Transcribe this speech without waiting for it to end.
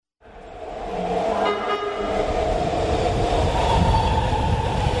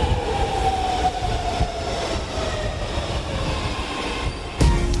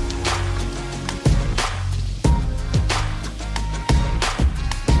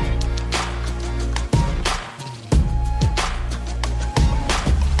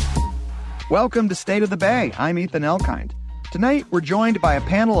Welcome to State of the Bay. I'm Ethan Elkind. Tonight, we're joined by a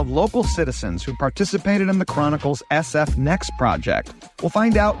panel of local citizens who participated in the Chronicle's SF Next project. We'll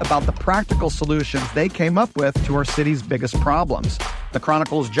find out about the practical solutions they came up with to our city's biggest problems. The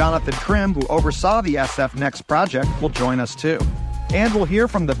Chronicle's Jonathan Krim, who oversaw the SF Next project, will join us too. And we'll hear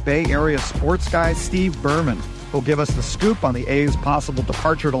from the Bay Area sports guy Steve Berman, who'll give us the scoop on the A's possible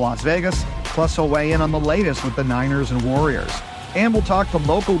departure to Las Vegas, plus he'll weigh in on the latest with the Niners and Warriors. And we'll talk to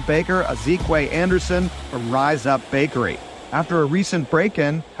local baker Azikiwee Anderson from Rize Bakery. After a recent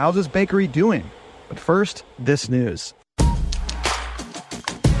break-in, how's this bakery doing? But first, this news.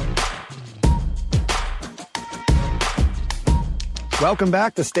 Welcome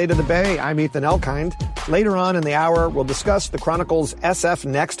back to State of the Bay. I'm Ethan Elkind. Later on in the hour, we'll discuss the Chronicle's SF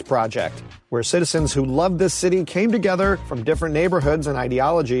Next project, where citizens who love this city came together from different neighborhoods and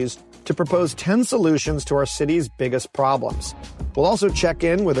ideologies to propose 10 solutions to our city's biggest problems. We'll also check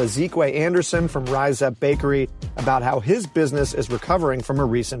in with Azikiwee Anderson from Rize Bakery about how his business is recovering from a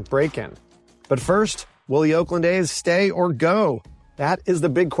recent break-in. But first, will the Oakland A's stay or go? That is the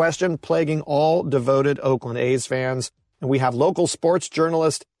big question plaguing all devoted Oakland A's fans. And we have local sports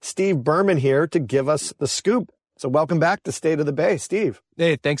journalist Steve Berman here to give us the scoop. So welcome back to State of the Bay, Steve.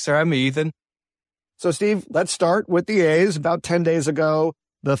 Hey, thanks for having me, Ethan. So, Steve, let's start with the A's. About 10 days ago,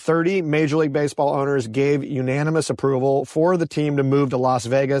 the 30 Major League Baseball owners gave unanimous approval for the team to move to Las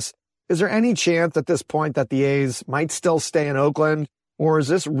Vegas. Is there any chance at this point that the A's might still stay in Oakland, or is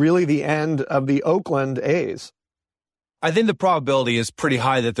this really the end of the Oakland A's? I think the probability is pretty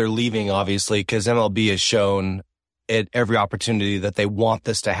high that they're leaving, obviously, because MLB has shown at every opportunity that they want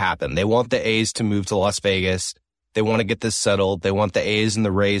this to happen. They want the A's to move to Las Vegas. They want to get this settled. They want the A's and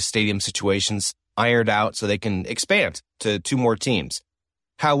the Rays stadium situations ironed out so they can expand to 2 more teams.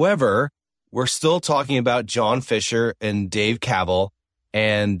 However, we're still talking about John Fisher and Dave Kaval,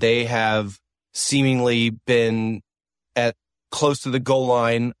 and they have seemingly been at close to the goal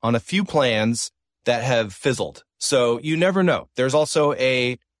line on a few plans that have fizzled. So you never know. There's also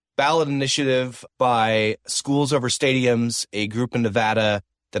a ballot initiative by Schools Over Stadiums, a group in Nevada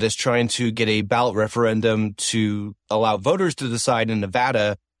that is trying to get a ballot referendum to allow voters to decide in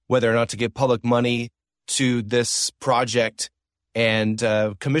Nevada whether or not to give public money to this project. And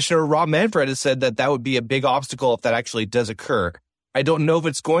Commissioner Rob Manfred has said that that would be a big obstacle if that actually does occur. I don't know if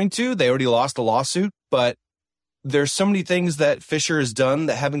it's going to. They already lost a lawsuit, but there's so many things that Fisher has done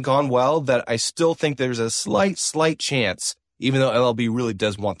that haven't gone well that I still think there's a slight chance, even though MLB really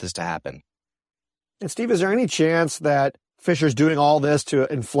does want this to happen. And Steve, is there any chance that Fisher's doing all this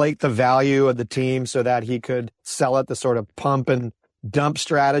to inflate the value of the team so that he could sell it, the sort of pump and dump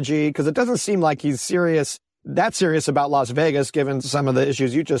strategy? Because it doesn't seem like he's that serious about Las Vegas, given some of the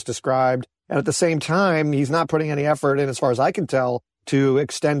issues you just described. And at the same time, he's not putting any effort in, as far as I can tell, to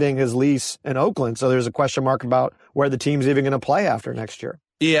extending his lease in Oakland. So there's a question mark about where the team's even going to play after next year.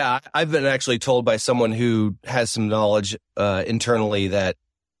 Yeah, I've been actually told by someone who has some knowledge internally that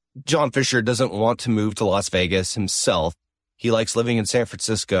John Fisher doesn't want to move to Las Vegas himself. He likes living in San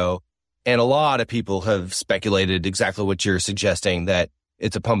Francisco. And a lot of people have speculated exactly what you're suggesting, that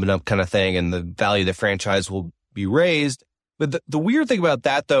it's a pump and up kind of thing and the value of the franchise will be raised. But the weird thing about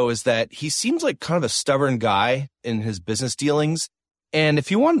that, though, is that he seems like kind of a stubborn guy in his business dealings. And if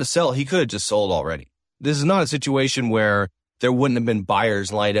he wanted to sell, he could have just sold already. This is not a situation where there wouldn't have been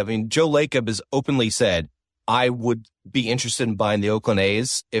buyers lined up. I mean, Joe Lacob has openly said, I would be interested in buying the Oakland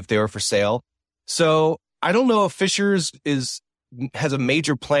A's if they were for sale. So I don't know if Fisher has a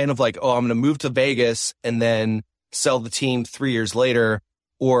major plan of like, oh, I'm going to move to Vegas and then sell the team 3 years later.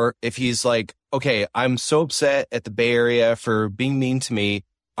 Or if he's like, okay, I'm so upset at the Bay Area for being mean to me,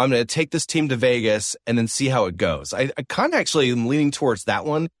 I'm going to take this team to Vegas and then see how it goes. I kind of actually am leaning towards that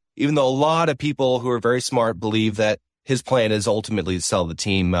one, even though a lot of people who are very smart believe that his plan is ultimately to sell the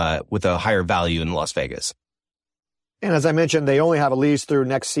team with a higher value in Las Vegas. And as I mentioned, they only have a lease through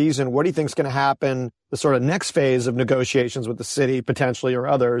next season. What do you think is going to happen, the sort of next phase of negotiations with the city, potentially, or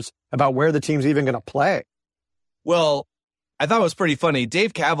others, about where the team's even going to play? Well, I thought it was pretty funny.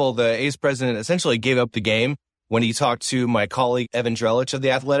 Dave Kaval, the A's president, essentially gave up the game when he talked to my colleague, Evan Drellich of The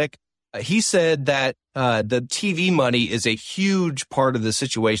Athletic. He said that the TV money is a huge part of the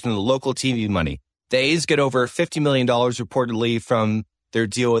situation, the local TV money. The A's get over $50 million reportedly from their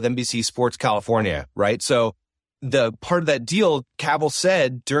deal with NBC Sports California, right? So the part of that deal, Kaval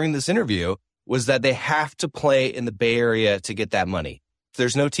said during this interview, was that they have to play in the Bay Area to get that money.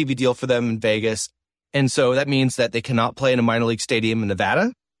 There's no TV deal for them in Vegas. And so that means that they cannot play in a minor league stadium in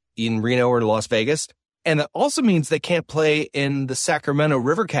Nevada, in Reno, or Las Vegas. And that also means they can't play in the Sacramento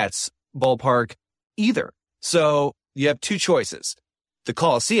River Cats ballpark either. So you have 2 choices. the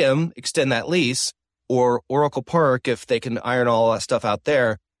Coliseum, extend that lease, or Oracle Park if they can iron all that stuff out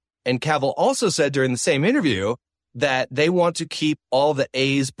there. And Cavill also said during the same interview that they want to keep all the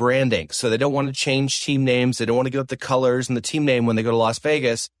A's branding. So they don't want to change team names. They don't want to give up the colors and the team name when they go to Las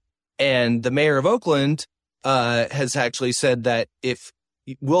Vegas. And the mayor of Oakland has actually said that if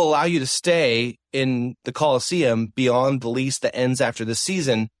we'll allow you to stay in the Coliseum beyond the lease that ends after the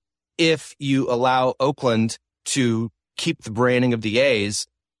season, if you allow Oakland to keep the branding of the A's.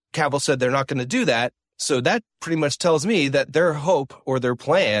 Cavill said they're not going to do that. So that pretty much tells me that their hope or their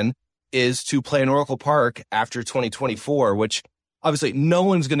plan is to play in Oracle Park after 2024, which obviously no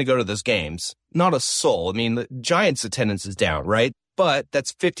one's going to go to those games. Not a soul. I mean, the Giants' attendance is down, right? But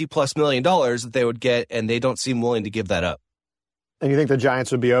that's $50+ million that they would get, and they don't seem willing to give that up. And you think the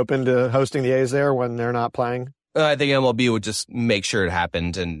Giants would be open to hosting the A's there when they're not playing? I think MLB would just make sure it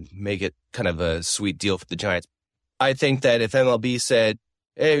happened and make it kind of a sweet deal for the Giants. I think that if MLB said,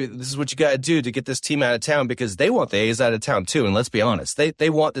 hey, this is what you got to do to get this team out of town, because they want the A's out of town too. And let's be honest, they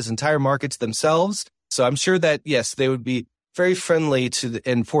want this entire market to themselves. So I'm sure that, yes, they would be very friendly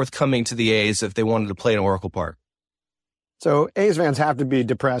and forthcoming to the A's if they wanted to play in Oracle Park. So A's fans have to be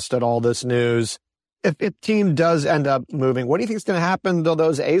depressed at all this news. If a team does end up moving, what do you think is going to happen to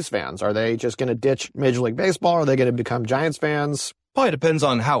those A's fans? Are they just going to ditch Major League Baseball? Are they going to become Giants fans? Probably depends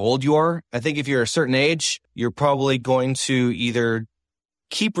on how old you are. I think if you're a certain age, you're probably going to either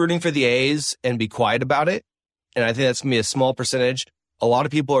keep rooting for the A's and be quiet about it. And I think that's going to be a small percentage. A lot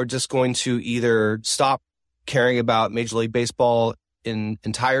of people are just going to either stop caring about Major League Baseball in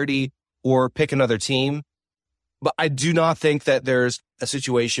entirety or pick another team. But I do not think that there's a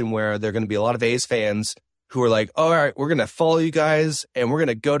situation where there are going to be a lot of A's fans who are like, all right, we're going to follow you guys and we're going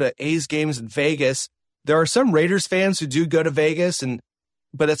to go to A's games in Vegas. There are some Raiders fans who do go to Vegas,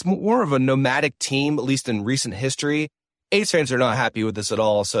 but it's more of a nomadic team, at least in recent history. A's fans are not happy with this at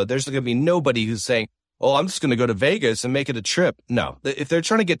all. So there's going to be nobody who's saying, oh, I'm just going to go to Vegas and make it a trip. No, if they're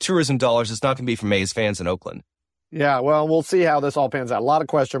trying to get tourism dollars, it's not going to be from A's fans in Oakland. Yeah, well, we'll see how this all pans out. A lot of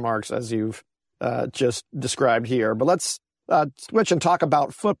question marks, as you've just described here. But let's switch and talk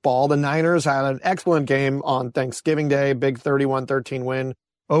about football. The Niners had an excellent game on Thanksgiving Day, big 31-13 win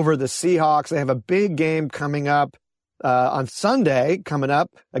over the Seahawks. They have a big game coming up on Sunday,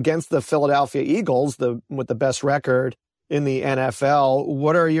 against the Philadelphia Eagles, with the best record in the NFL.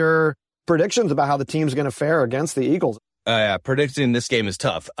 What are your predictions about how the team's going to fare against the Eagles? Predicting this game is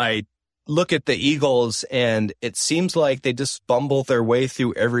tough. I look at the Eagles, and it seems like they just fumble their way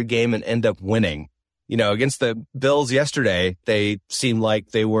through every game and end up winning. You know, against the Bills yesterday, they seemed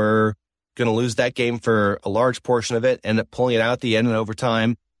like they were going to lose that game for a large portion of it, end up pulling it out at the end in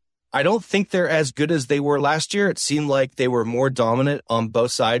overtime. I don't think they're as good as they were last year. It seemed like they were more dominant on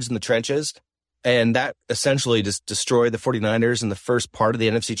both sides in the trenches, and that essentially just destroyed the 49ers in the first part of the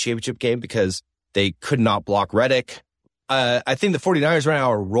NFC Championship game because they could not block Reddick. I think the 49ers right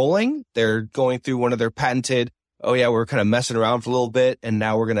now are rolling. They're going through one of their patented, we're kind of messing around for a little bit, and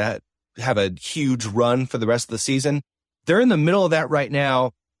now we're going to have a huge run for the rest of the season. They're in the middle of that right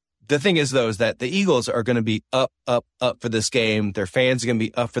now. The thing is, though, is that the Eagles are going to be up for this game. Their fans are going to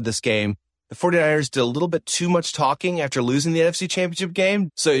be up for this game. The 49ers did a little bit too much talking after losing the NFC Championship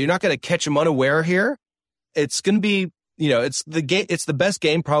game, so you're not going to catch them unaware here. It's going to be, it's the best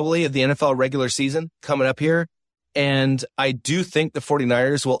game probably of the NFL regular season coming up here. And I do think the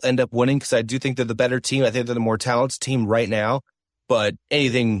 49ers will end up winning because I do think they're the better team. I think they're the more talented team right now, but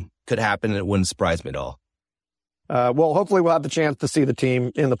anything could happen and it wouldn't surprise me at all. Well, hopefully we'll have the chance to see the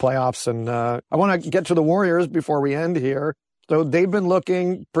team in the playoffs. And I want to get to the Warriors before we end here. So they've been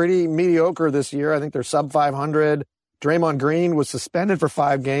looking pretty mediocre this year. I think they're sub 500. Draymond Green was suspended for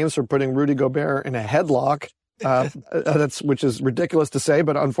 5 games for putting Rudy Gobert in a headlock. Which is ridiculous to say,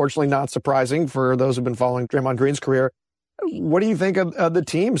 but unfortunately not surprising for those who've been following Draymond Green's career. What do you think of the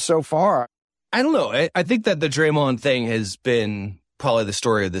team so far? I don't know. I think that the Draymond thing has been probably the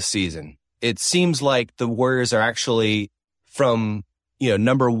story of this season. It seems like the Warriors are actually from,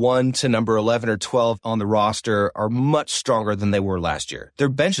 number 1 to number 11 or 12 on the roster are much stronger than they were last year. Their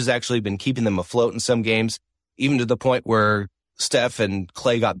bench has actually been keeping them afloat in some games, even to the point where Steph and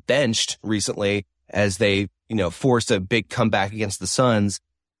Clay got benched recently as they, forced a big comeback against the Suns.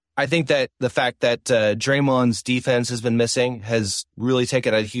 I think that the fact that Draymond's defense has been missing has really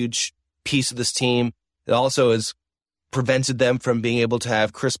taken a huge piece of this team. It also has prevented them from being able to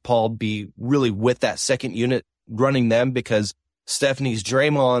have Chris Paul be really with that second unit running them because Steph needs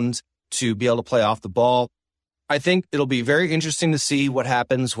Draymond to be able to play off the ball. I think it'll be very interesting to see what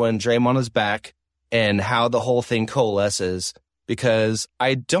happens when Draymond is back and how the whole thing coalesces. Because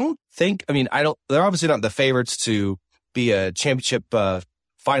they're obviously not the favorites to be a championship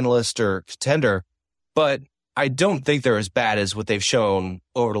finalist or contender, but I don't think they're as bad as what they've shown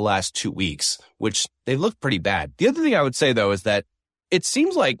over the last 2 weeks, which they look pretty bad. The other thing I would say, though, is that it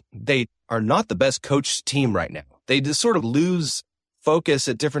seems like they are not the best coached team right now. They just sort of lose focus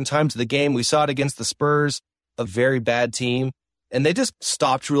at different times of the game. We saw it against the Spurs, a very bad team, and they just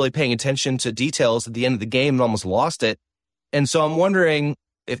stopped really paying attention to details at the end of the game and almost lost it. And so I'm wondering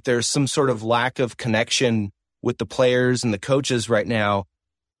if there's some sort of lack of connection with the players and the coaches right now.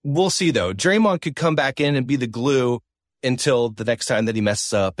 We'll see, though. Draymond could come back in and be the glue until the next time that he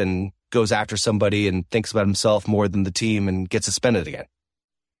messes up and goes after somebody and thinks about himself more than the team and gets suspended again.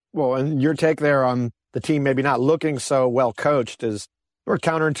 Well, and your take there on the team maybe not looking so well coached is sort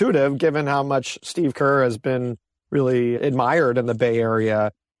of counterintuitive, given how much Steve Kerr has been really admired in the Bay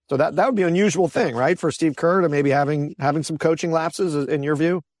Area. So that would be an unusual thing, right, for Steve Kerr to maybe having some coaching lapses, in your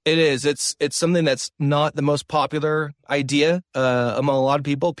view? It is. It's something that's not the most popular idea among a lot of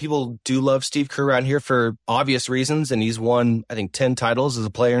people. People do love Steve Kerr around here for obvious reasons, and he's won, I think, 10 titles as a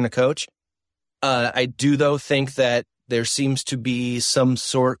player and a coach. I do, though, think that there seems to be some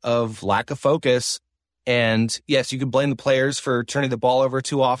sort of lack of focus. And yes, you could blame the players for turning the ball over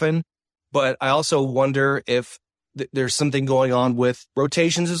too often, but I also wonder if there's something going on with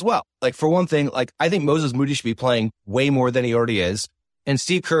rotations as well. Like, for one thing, I think Moses Moody should be playing way more than he already is. And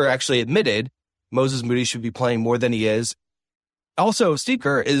Steve Kerr actually admitted Moses Moody should be playing more than he is. Also, Steve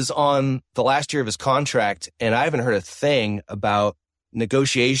Kerr is on the last year of his contract, and I haven't heard a thing about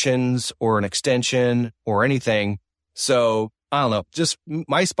negotiations or an extension or anything. So, I don't know. Just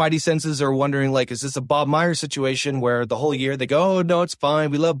my spidey senses are wondering, is this a Bob Myers situation where the whole year they go, oh, no, it's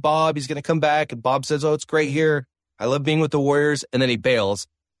fine. We love Bob. He's going to come back. And Bob says, oh, it's great here. I love being with the Warriors. And then he bails.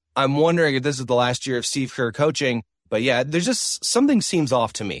 I'm wondering if this is the last year of Steve Kerr coaching. But yeah, there's just something seems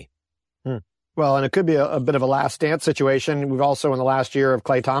off to me. Well, and it could be a bit of a last dance situation. We've also in the last year of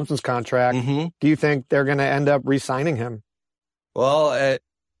Klay Thompson's contract. Mm-hmm. Do you think they're going to end up re-signing him? Well,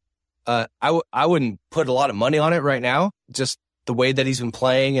 I wouldn't put a lot of money on it right now. Just the way that he's been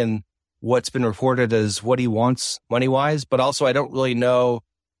playing and what's been reported as what he wants money-wise. But also, I don't really know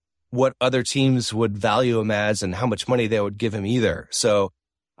what other teams would value him as and how much money they would give him either. So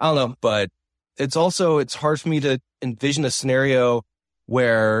I don't know, but it's hard for me to envision a scenario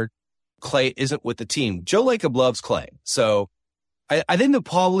where Klay isn't with the team. Joe Lacob loves Klay. So I think they'll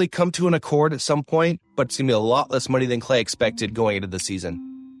probably come to an accord at some point, but it's going to be a lot less money than Klay expected going into the season.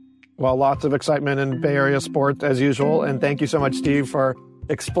 Well, lots of excitement in Bay Area sports as usual. And thank you so much, Steve, for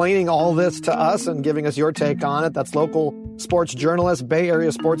explaining all this to us and giving us your take on it. That's local sports journalist, Bay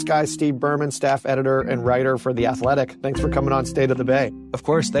Area sports guy Steve Berman, staff editor and writer for The Athletic. Thanks for coming on State of the Bay. Of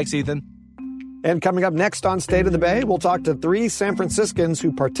course. Thanks, Ethan. And coming up next on State of the Bay, we'll talk to 3 San Franciscans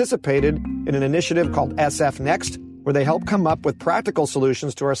who participated in an initiative called SF Next, where they help come up with practical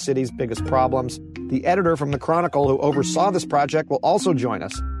solutions to our city's biggest problems. The editor from the Chronicle who oversaw this project will also join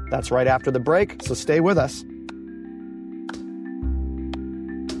us. That's right after the break, so stay with us.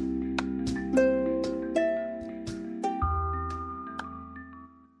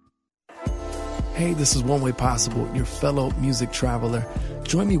 Hey, this is One Way Possible, your fellow music traveler.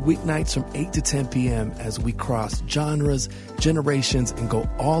 Join me weeknights from 8 to 10 p.m. as we cross genres, generations, and go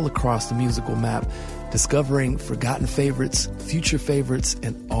all across the musical map, discovering forgotten favorites, future favorites,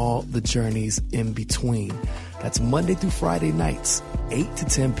 and all the journeys in between. That's Monday through Friday nights, 8 to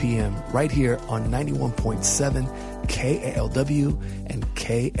 10 p.m., right here on 91.7 KALW and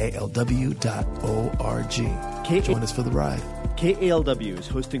KALW.org. Join us for the ride. KALW is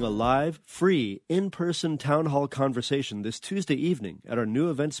hosting a live, free, in-person town hall conversation this Tuesday evening at our new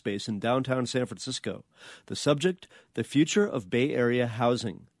event space in downtown San Francisco. The subject, the future of Bay Area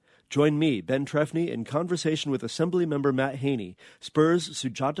housing. Join me, Ben Trefny, in conversation with Assemblymember Matt Haney, Spurs'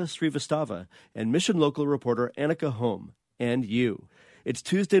 Sujata Srivastava, and Mission Local reporter Annika Holm, and you. It's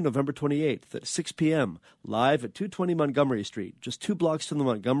Tuesday, November 28th at 6 p.m., live at 220 Montgomery Street, just 2 blocks from the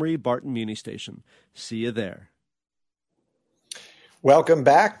Montgomery-Barton Muni Station. See you there. Welcome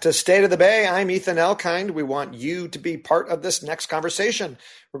back to State of the Bay. I'm Ethan Elkind. We want you to be part of this next conversation.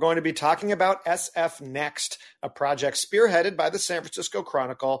 We're going to be talking about SF Next, a project spearheaded by the San Francisco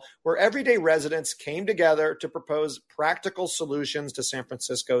Chronicle, where everyday residents came together to propose practical solutions to San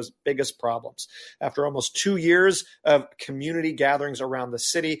Francisco's biggest problems. After almost 2 years of community gatherings around the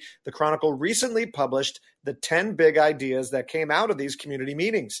city, the Chronicle recently published the 10 big ideas that came out of these community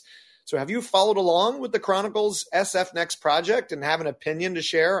meetings. So have you followed along with the Chronicle's SF Next project and have an opinion to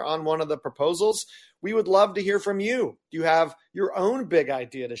share on one of the proposals? we would love to hear from you. Do you have your own big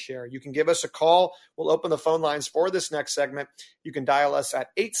idea to share? You can give us a call. We'll open the phone lines for this next segment. You can dial us at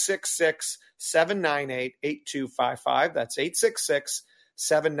 866-798-8255. That's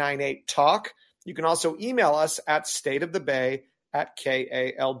 866-798-TALK. You can also email us at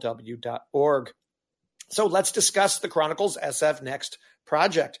stateofthebay@kalw.org. So let's discuss the Chronicle's SF Next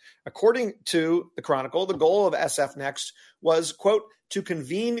project. According to the Chronicle, the goal of SF Next was, quote, to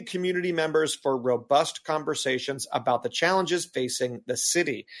convene community members for robust conversations about the challenges facing the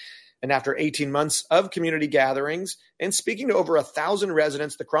city. And after 18 months of community gatherings and speaking to over 1,000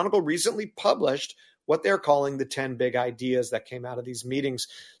 residents, the Chronicle recently published what they're calling the 10 big ideas that came out of these meetings.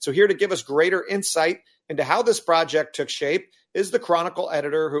 So here to give us greater insight into how this project took shape is the Chronicle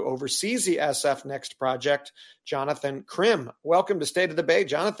editor who oversees the SF Next project, Jonathan Krim. Welcome to State of the Bay,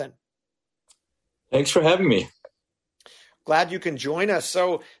 Jonathan. Thanks for having me. Glad you can join us.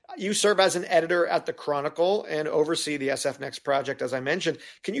 So you serve as an editor at the Chronicle and oversee the SF Next project, as I mentioned.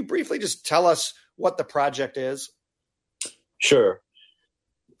 Can you briefly just tell us what the project is? Sure.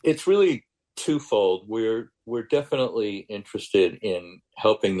 It's really twofold. We're definitely interested in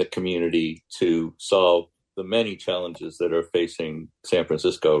helping the community to solve the many challenges that are facing San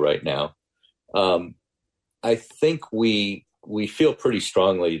Francisco right now. I think we feel pretty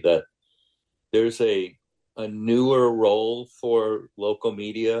strongly that there's a newer role for local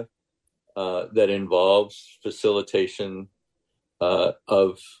media that involves facilitation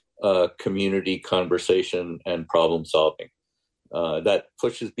of community conversation and problem solving that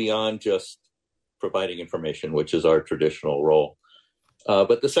pushes beyond just providing information, which is our traditional role.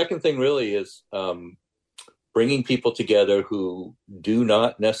 But the second thing really is bringing people together who do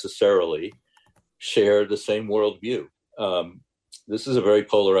not necessarily share the same worldview. This is a very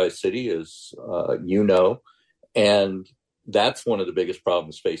polarized city, as you know, and that's one of the biggest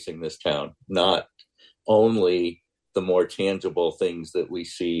problems facing this town, not only the more tangible things that we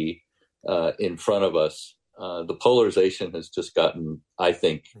see in front of us. The polarization has just gotten, I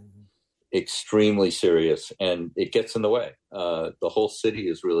think, extremely serious, and it gets in the way. The whole city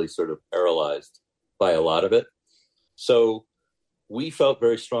is really sort of paralyzed by a lot of it. So we felt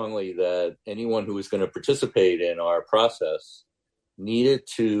very strongly that anyone who was going to participate in our process needed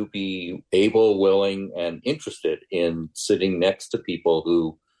to be able, willing, and interested in sitting next to people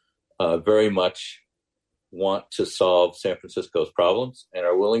who very much want to solve San Francisco's problems and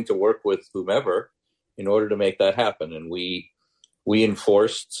are willing to work with whomever in order to make that happen. And we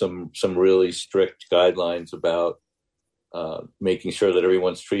enforced some really strict guidelines about making sure that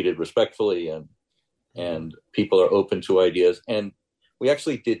everyone's treated respectfully and people are open to ideas. And we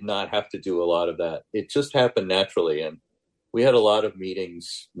actually did not have to do a lot of that. It just happened naturally. And we had a lot of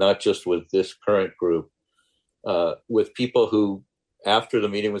meetings, not just with this current group, with people who, after the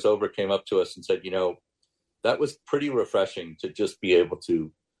meeting was over, came up to us and said, that was pretty refreshing to just be able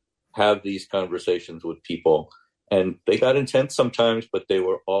to have these conversations with people. And they got intense sometimes, but they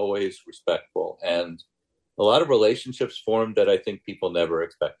were always respectful. And a lot of relationships formed that I think people never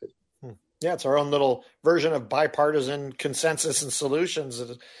expected. Yeah, it's our own little version of bipartisan consensus and solutions,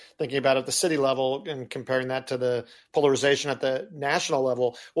 thinking about it at the city level and comparing that to the polarization at the national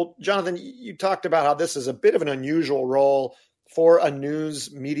level. Well, Jonathan, you talked about how this is a bit of an unusual role for a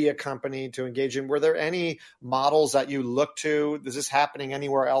news media company to engage in. Were there any models that you look to? Is this happening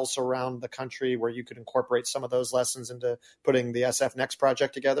anywhere else around the country where you could incorporate some of those lessons into putting the SF Next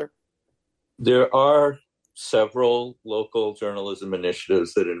project together? There are several local journalism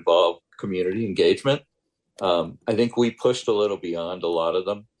initiatives that involve community engagement. I think we pushed a little beyond a lot of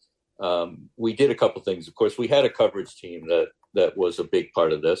them. We did a couple things. Of course, we had a coverage team that was a big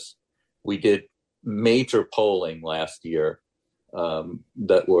part of this. We did major polling last year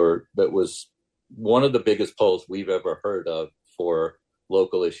that was one of the biggest polls we've ever heard of for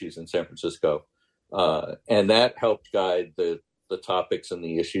local issues in San Francisco. And that helped guide the topics and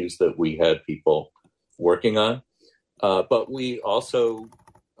the issues that we had people working on. But we also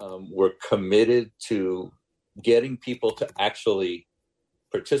were committed to getting people to actually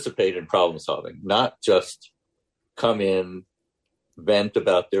participate in problem solving, not just come in, vent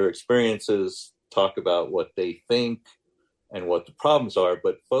about their experiences, talk about what they think and what the problems are,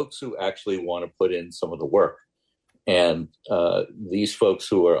 but folks who actually want to put in some of the work. And these folks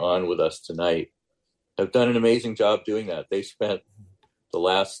who are on with us tonight have done an amazing job doing that. They spent the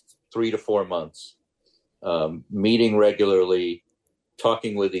last 3 to 4 months meeting regularly,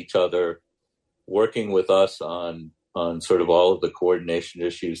 talking with each other, working with us on sort of all of the coordination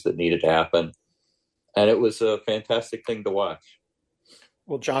issues that needed to happen. And it was a fantastic thing to watch.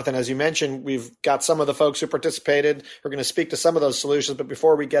 Well, Jonathan, as you mentioned, we've got some of the folks who participated. We're going to speak to some of those solutions. But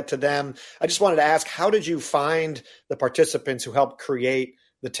before we get to them, I just wanted to ask, how did you find the participants who helped create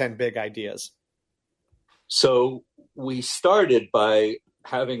the 10 big ideas? So we started by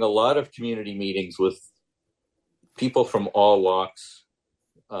having a lot of community meetings with people from all walks.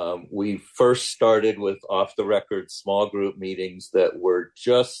 We first started with off-the-record small group meetings that were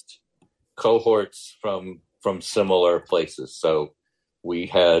just cohorts from similar places. So we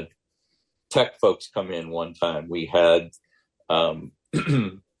had tech folks come in one time. We had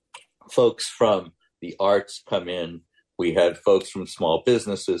folks from the arts come in. We had folks from small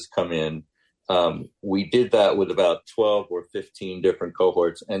businesses come in. We did that with about 12 or 15 different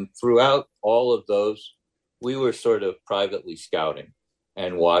cohorts. And throughout all of those, we were sort of privately scouting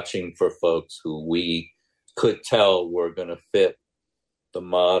and watching for folks who we could tell were going to fit the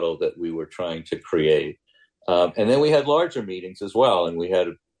model that we were trying to create. And then we had larger meetings as well. And we had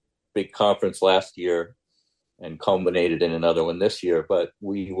a big conference last year and culminated in another one this year. But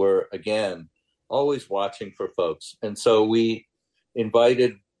we were, again, always watching for folks. And so we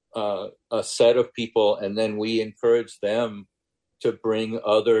invited a set of people, and then we encouraged them to bring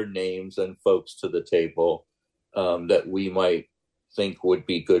other names and folks to the table that we might think would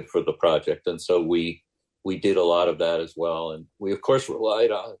be good for the project. And so we did a lot of that as well. And we, of course,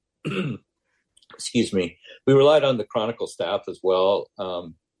 relied on, we relied on the Chronicle staff as well.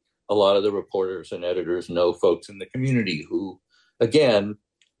 A lot of the reporters and editors know folks in the community who, again,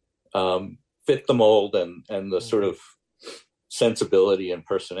 fit the mold and the sort of sensibility and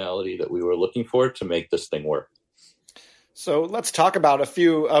personality that we were looking for to make this thing work. So let's talk about a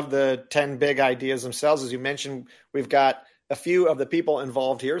few of the 10 big ideas themselves. As you mentioned, we've got a few of the people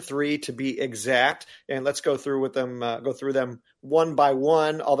involved here, 3 to be exact, and let's go through them one by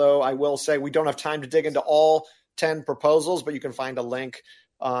one. Although I will say we don't have time to dig into all 10 proposals, but you can find a link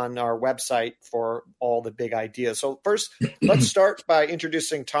on our website for all the big ideas. So first, let's start by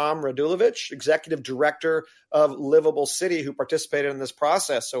introducing Tom Radulovich, Executive Director of Livable City, who participated in this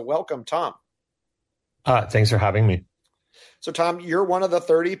process. So welcome, Tom. Thanks for having me. So, Tom, you're one of the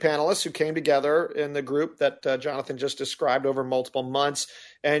 30 panelists who came together in the group that Jonathan just described over multiple months.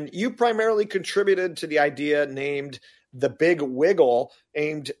 And you primarily contributed to the idea named the Big Wiggle,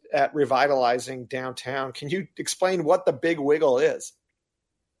 aimed at revitalizing downtown. Can you explain what the Big Wiggle is?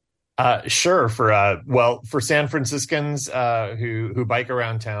 Sure. For San Franciscans who bike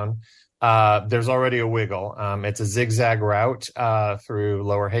around town, there's already a wiggle. It's a zigzag route through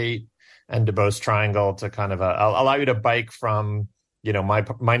Lower Haight and DuBose Triangle to kind of allow you to bike from,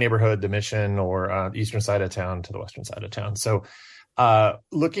 my neighborhood, the Mission, or eastern side of town to the western side of town. So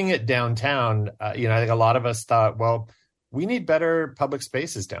looking at downtown, I think a lot of us thought, well, we need better public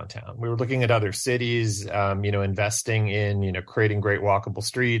spaces downtown. We were looking at other cities, investing in, creating great walkable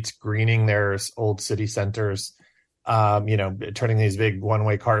streets, greening their old city centers, turning these big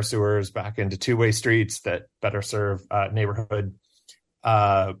one-way car sewers back into two-way streets that better serve neighborhood,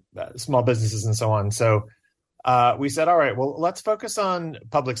 small businesses and so on. So we said, all right, well, let's focus on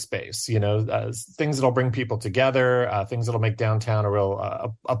public space, things that'll bring people together, things that'll make downtown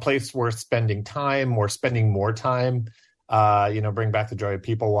a place worth spending time or spending more time. Bring back the joy of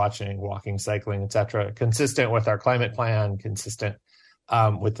people watching, walking, cycling, etc., consistent with our climate plan, consistent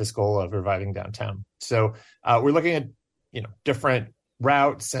with this goal of reviving downtown. So we're looking at, different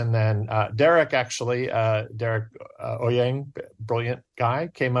routes. And then Derek Oyang, brilliant guy,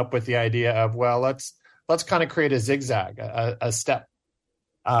 came up with the idea of, well, let's kind of create a zigzag, a step,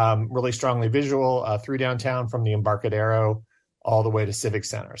 really strongly visual through downtown from the Embarcadero all the way to Civic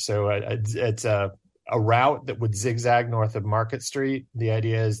Center. So it's a route that would zigzag north of Market Street. The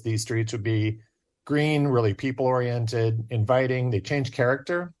idea is these streets would be green, really people-oriented, inviting. They change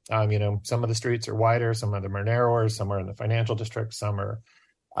character. Some of the streets are wider, some of them are narrower, some are in the financial district, some are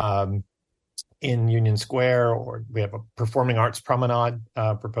in Union Square, or we have a performing arts promenade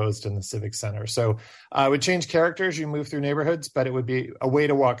proposed in the Civic Center. So it would change character as you move through neighborhoods, but it would be a way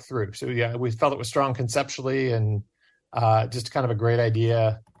to walk through. So yeah, we felt it was strong conceptually and just kind of a great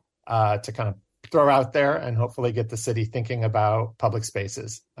idea to kind of throw out there and hopefully get the city thinking about public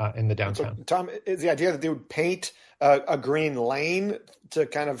spaces in the downtown. So, Tom, is the idea that they would paint a green lane to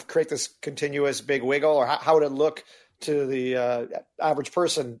kind of create this continuous big wiggle, or how would it look to the average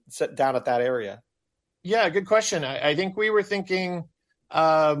person sit down at that area? Yeah, good question. I think we were thinking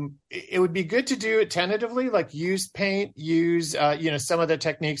it would be good to do it tentatively, like use paint, some of the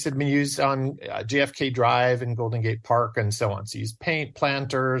techniques that have been used on JFK Drive and Golden Gate Park and so on. So use paint,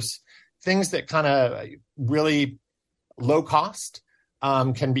 planters, things that kind of really low cost,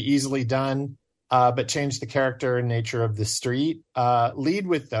 can be easily done. but change the character and nature of the street. Lead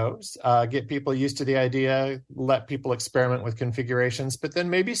with those, get people used to the idea, let people experiment with configurations, but then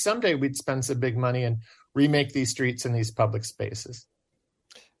maybe someday we'd spend some big money and remake these streets and these public spaces.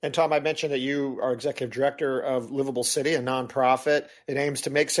 And Tom, I mentioned that you are executive director of Livable City, a nonprofit. It aims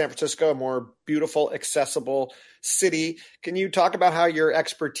to make San Francisco a more beautiful, accessible city. Can you talk about how your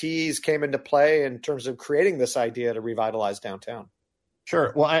expertise came into play in terms of creating this idea to revitalize downtown?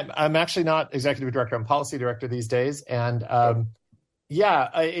 Sure. Well, I'm actually not executive director. I'm policy director these days. And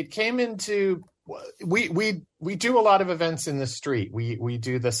it came into, we do a lot of events in the street. We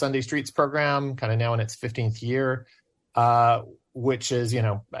do the Sunday Streets program, kind of now in its 15th year, which is,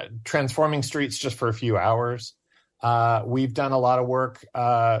 transforming streets just for a few hours. We've done a lot of work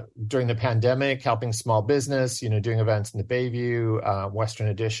during the pandemic, helping small business, doing events in the Bayview, Western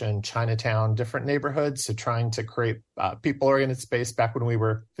Addition, Chinatown, different neighborhoods. So trying to create people-oriented space back when we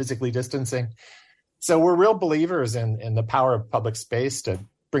were physically distancing. So we're real believers in the power of public space to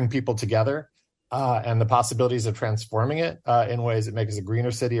bring people together and the possibilities of transforming it in ways that make us a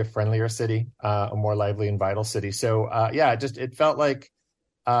greener city, a friendlier city, a more lively and vital city. So it felt like,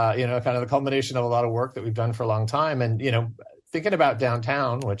 kind of the culmination of a lot of work that we've done for a long time. And, thinking about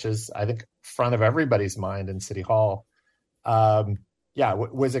downtown, which is, I think, front of everybody's mind in City Hall,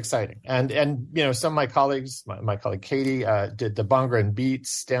 was exciting. And some of my colleagues, my colleague Katie did the Bhangra and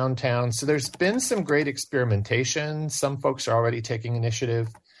Beats downtown. So there's been some great experimentation. Some folks are already taking initiative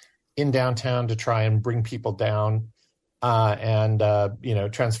in downtown to try and bring people down and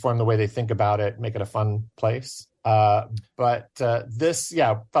transform the way they think about it, make it a fun place. But this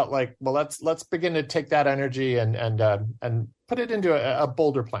felt like, well, let's begin to take that energy and put it into a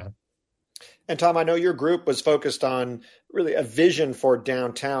bolder plan. And Tom, I know your group was focused on really a vision for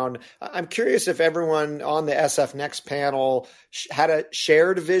downtown. I'm curious if everyone on the SF Next panel had a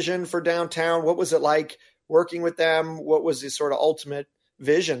shared vision for downtown. What was it like working with them? What was the sort of ultimate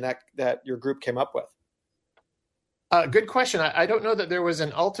vision that your group came up with? Good question. I don't know that there was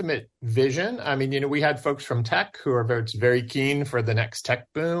an ultimate vision. I mean, we had folks from tech who are very keen for the next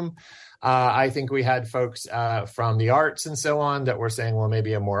tech boom. I think we had folks from the arts and so on that were saying, well,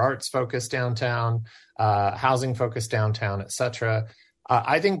 maybe a more arts-focused downtown, housing-focused downtown, et cetera.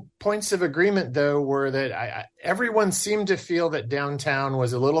 I think points of agreement, though, were that everyone seemed to feel that downtown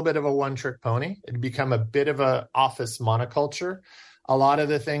was a little bit of a one-trick pony. It had become a bit of an office monoculture. A lot of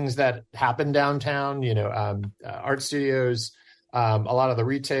the things that happened downtown, art studios, a lot of the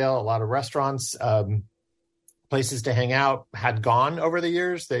retail, a lot of restaurants, places to hang out had gone over the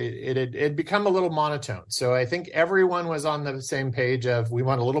years. It had become a little monotone. So I think everyone was on the same page of we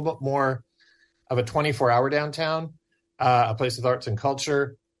want a little bit more of a 24-hour downtown, a place with arts and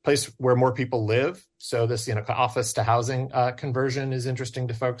culture, place where more people live. So this, office to housing conversion is interesting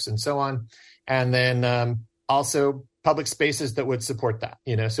to folks and so on. And then also public spaces that would support that,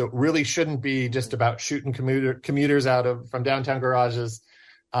 so it really shouldn't be just about shooting commuters from downtown garages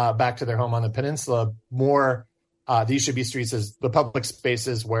back to their home on the peninsula. More, these should be streets as the public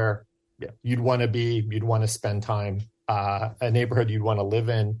spaces where you'd want to be, you'd want to spend time, a neighborhood you'd want to live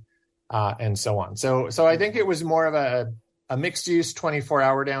in, and so on. So I think it was more of a mixed use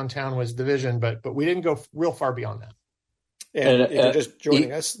 24-hour downtown was the vision, but we didn't go real far beyond that. And if you're just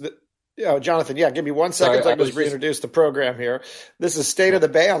joining us, Jonathan, give me 1 second. I just reintroduce the program here. This is State of the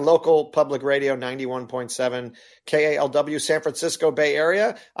Bay on local public radio 91.7 KALW, San Francisco Bay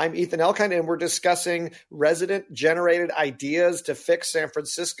Area. I'm Ethan Elkind, and we're discussing resident-generated ideas to fix San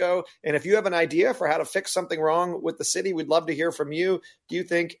Francisco. And if you have an idea for how to fix something wrong with the city, we'd love to hear from you. Do you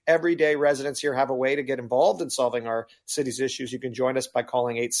think everyday residents here have a way to get involved in solving our city's issues? You can join us by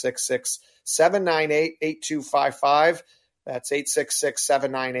calling 866-798-8255. That's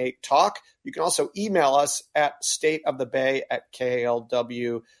 866-798-TALK. You can also email us at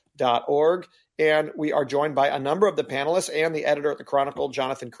stateofthebay@kalw.org. And we are joined by a number of the panelists and the editor at the Chronicle,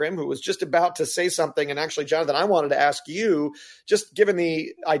 Jonathan Krim, who was just about to say something. And actually, Jonathan, I wanted to ask you, just given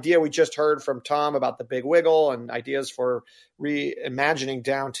the idea we just heard from Tom about the Big Wiggle and ideas for reimagining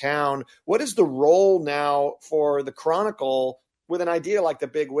downtown, what is the role now for the Chronicle with an idea like the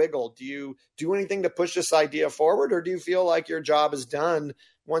Big Wiggle? Do you do anything to push this idea forward, or do you feel like your job is done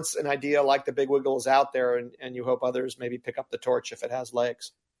once an idea like the Big Wiggle is out there and you hope others maybe pick up the torch if it has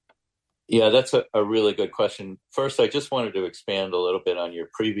legs? Yeah, that's a really good question. First, I just wanted to expand a little bit on your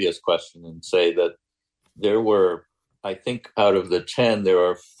previous question and say that there were, I think out of the 10, there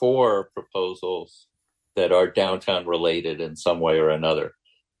are 4 proposals that are downtown related in some way or another.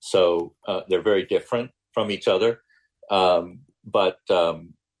 So they're very different from each other. But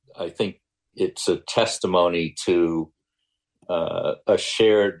I think it's a testimony to a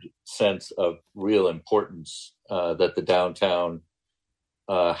shared sense of real importance that the downtown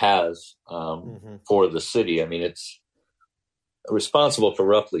has for the city. I mean, it's responsible for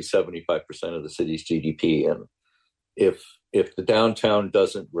roughly 75% of the city's GDP. And if the downtown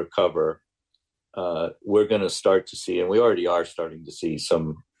doesn't recover, we're going to start to see, and we already are starting to see,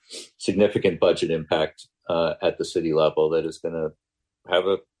 some significant budget impact at the city level that is going to have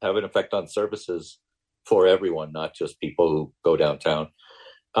an effect on services for everyone, not just people who go downtown.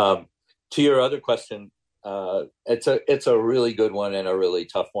 To your other question, it's a really good one and a really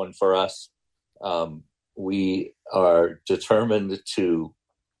tough one for us. We are determined to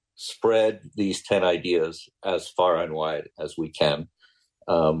spread these 10 ideas as far and wide as we can.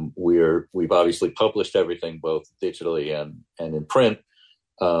 We've obviously published everything both digitally and in print.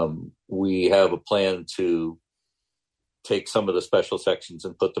 We have a plan to take some of the special sections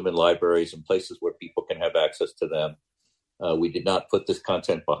and put them in libraries and places where people can have access to them. We did not put this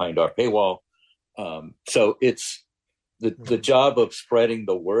content behind our paywall. So it's the job of spreading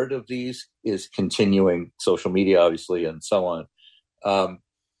the word of these is continuing, social media, obviously, and so on.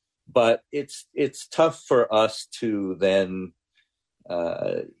 But it's tough for us to then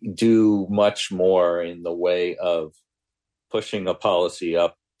do much more in the way of pushing a policy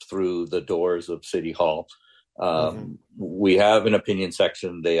up through the doors of City Hall. We have an opinion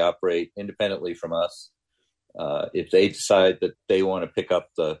section. They operate independently from us. If they decide that they want to pick up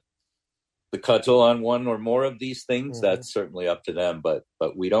the cudgel on one or more of these things, that's certainly up to them, but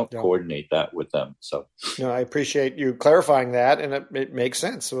we don't coordinate that with them. So no, I appreciate you clarifying that, and it makes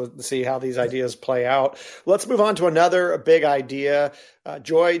sense. So we'll see how these ideas play out. Let's move on to another big idea.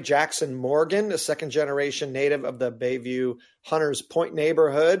 Joy Jackson Morgan, a second-generation native of the Bayview Hunters Point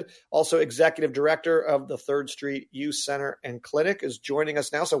neighborhood, also executive director of the 3rd Street Youth Center and Clinic, is joining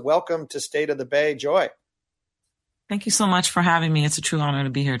us now. So welcome to State of the Bay, Joy. Thank you so much for having me. It's a true honor to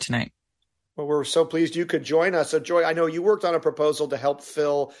be here tonight. Well, we're so pleased you could join us. So, Joy, I know you worked on a proposal to help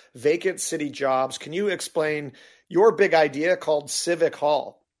fill vacant city jobs. Can you explain your big idea called Civic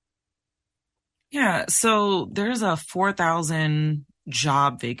Hall? Yeah, so there's a 4,000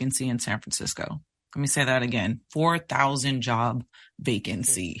 job vacancy in San Francisco. Let me say that again, 4,000 job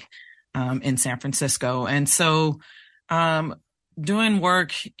vacancy in San Francisco. And so doing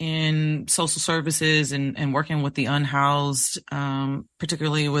work in social services and working with the unhoused,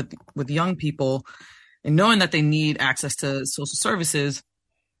 particularly with young people, and knowing that they need access to social services,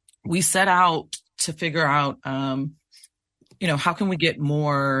 we set out to figure out, how can we get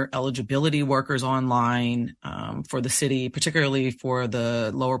more eligibility workers online for the city, particularly for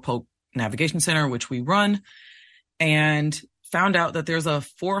the Lower Polk Navigation Center, which we run, and found out that there's a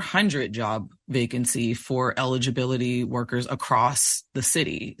 400 job vacancy for eligibility workers across the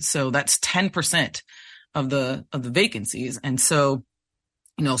city. So that's 10% of the vacancies. And so,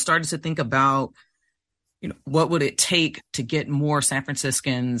 started to think about, what would it take to get more San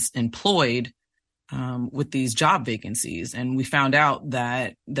Franciscans employed with these job vacancies? And we found out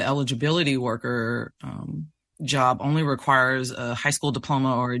that the eligibility worker job only requires a high school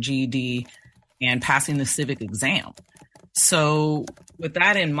diploma or a GED and passing the civic exam. So with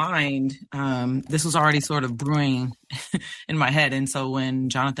that in mind, this was already sort of brewing in my head. And so when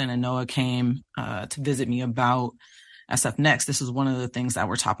Jonathan and Noah came to visit me about SF Next, this is one of the things that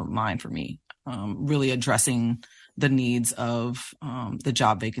were top of mind for me, really addressing the needs of the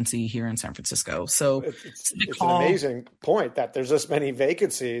job vacancy here in San Francisco. So it's an amazing point that there's this many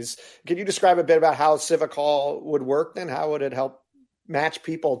vacancies. Can you describe a bit about how Civic Hall would work then? How would it help match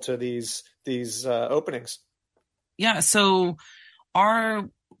people to these openings? Yeah, so our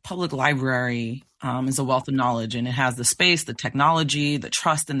public library is a wealth of knowledge, and it has the space, the technology, the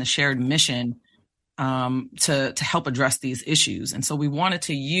trust, and the shared mission to help address these issues. And so we wanted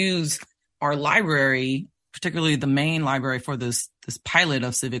to use our library, particularly the main library for this pilot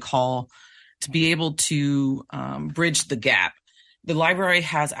of Civic Hall, to be able to bridge the gap. The library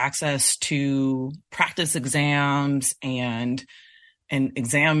has access to practice exams and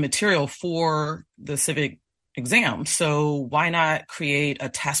exam material for the civic exam. So why not create a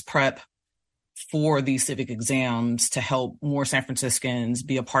test prep for these civic exams to help more San Franciscans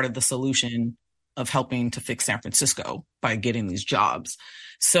be a part of the solution of helping to fix San Francisco by getting these jobs?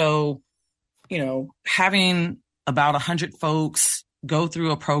 So, having about 100 folks go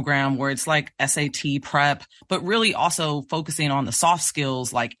through a program where it's like SAT prep, but really also focusing on the soft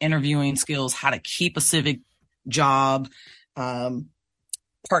skills like interviewing skills, how to keep a civic job,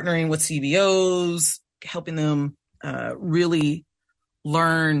 partnering with CBOs, helping them really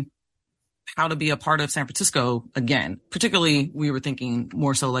learn how to be a part of San Francisco again. Particularly, we were thinking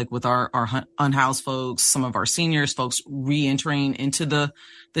more so like with our unhoused folks, some of our seniors, folks re-entering into the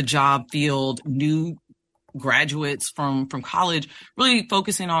job field, new graduates from college, really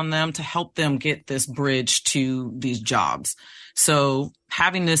focusing on them to help them get this bridge to these jobs. So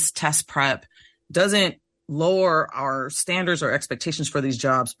having this test prep doesn't lower our standards or expectations for these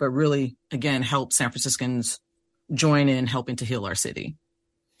jobs, but really, again, help San Franciscans join in helping to heal our city.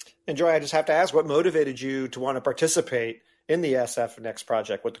 And Joy, I just have to ask, what motivated you to want to participate in the SF Next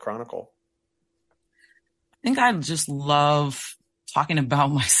project with the Chronicle? I think I just love talking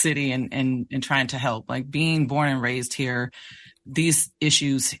about my city and trying to help. Like, being born and raised here, these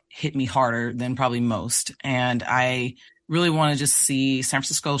issues hit me harder than probably most. And I really want to just see San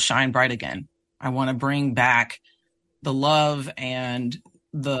Francisco shine bright again. I want to bring back the love and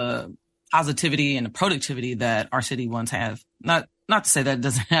the positivity and the productivity that our city once had. Not to say that it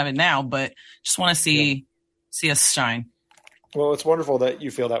doesn't have it now, but just want to see us shine. Well, it's wonderful that you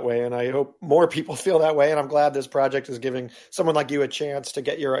feel that way, and I hope more people feel that way, and I'm glad this project is giving someone like you a chance to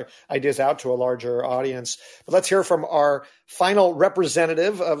get your ideas out to a larger audience. But let's hear from our final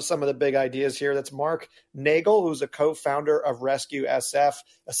representative of some of the big ideas here. That's Mark Nagel, who's a co-founder of Rescue SF,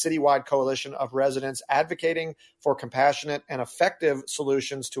 a citywide coalition of residents advocating for compassionate and effective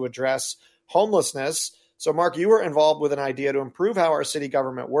solutions to address homelessness. So, Mark, you were involved with an idea to improve how our city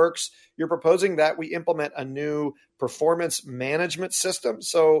government works. You're proposing that we implement a new performance management system.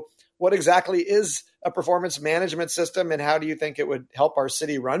 So what exactly is a performance management system, and how do you think it would help our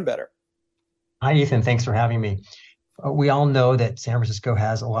city run better? Hi, Ethan. Thanks for having me. We all know that San Francisco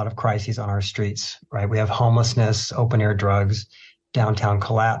has a lot of crises on our streets, right? We have homelessness, open-air drugs, downtown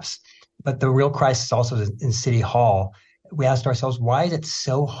collapse. But the real crisis also is in City Hall. We asked ourselves, why is it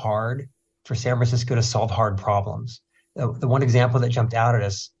so hard for San Francisco to solve hard problems? The one example that jumped out at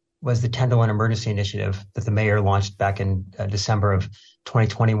us was the Tenderloin Emergency Initiative that the mayor launched back in December of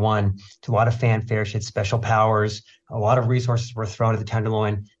 2021. To a lot of fanfare, she had special powers. A lot of resources were thrown at the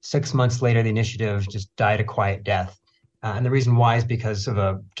Tenderloin. 6 months later, the initiative just died a quiet death. And the reason why is because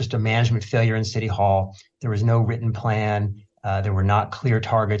of just a management failure in City Hall. There was no written plan. There were not clear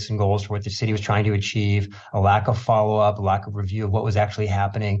targets and goals for what the city was trying to achieve, a lack of follow-up, a lack of review of what was actually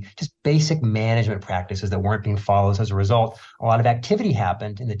happening, just basic management practices that weren't being followed. So as a result, a lot of activity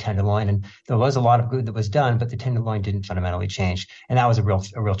happened in the Tenderloin, and there was a lot of good that was done, but the Tenderloin didn't fundamentally change. And that was a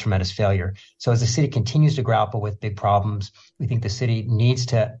real tremendous failure. So as the city continues to grapple with big problems, we think the city needs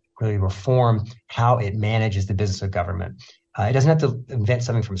to really reform how it manages the business of government. It doesn't have to invent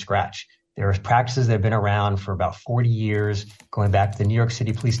something from scratch. There are practices that have been around for about 40 years, going back to the New York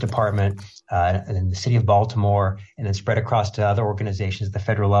City Police Department, and then the city of Baltimore, and then spread across to other organizations at the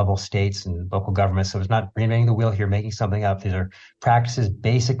federal level, states and local governments. So it's not reinventing the wheel here, making something up. These are practices,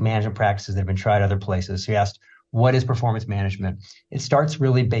 basic management practices that have been tried other places. So you asked, what is performance management? It starts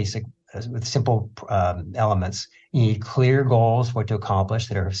really basic with simple elements. You need clear goals, what to accomplish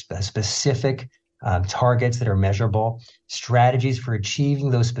that are specific, targets that are measurable, strategies for achieving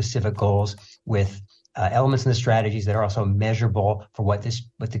those specific goals with elements in the strategies that are also measurable for what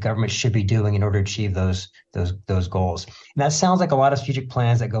the government should be doing in order to achieve those goals. And that sounds like a lot of strategic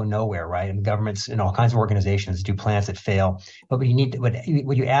plans that go nowhere, right? And governments and all kinds of organizations do plans that fail. But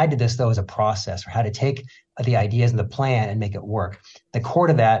what you add to this, though, is a process for how to take the ideas and the plan and make it work. The core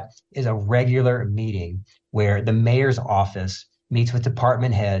to that is a regular meeting where the mayor's office meets with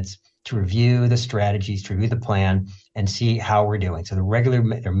department heads to review the strategies, to review the plan, and see how we're doing. So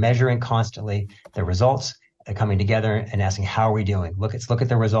they're measuring constantly the results, they're coming together and asking, how are we doing? Let's look at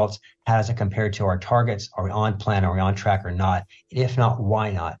the results. How does it compare to our targets? Are we on plan? Are we on track or not? If not,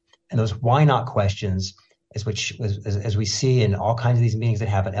 why not? And those why not questions, as we see in all kinds of these meetings that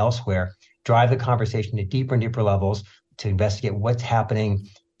happen elsewhere, drive the conversation to deeper and deeper levels to investigate what's happening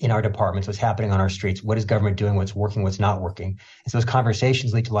in our departments, what's happening on our streets, what is government doing, what's working, what's not working. And so those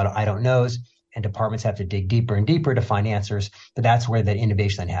conversations lead to a lot of I don't knows, and departments have to dig deeper and deeper to find answers. But that's where that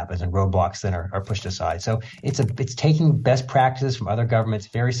innovation then happens and roadblocks then are pushed aside. So it's taking best practices from other governments,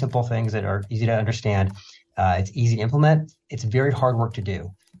 very simple things that are easy to understand. It's easy to implement. It's very hard work to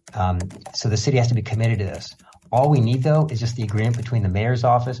do. So the city has to be committed to this. All we need, though, is just the agreement between the mayor's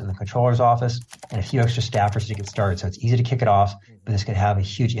office and the controller's office and a few extra staffers to get started. So it's easy to kick it off, but this could have a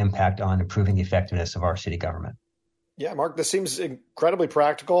huge impact on improving the effectiveness of our city government. Yeah, Mark, this seems incredibly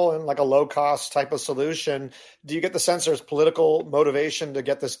practical and like a low-cost type of solution. Do you get the sense there's political motivation to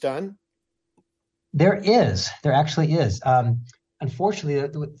get this done? There actually is.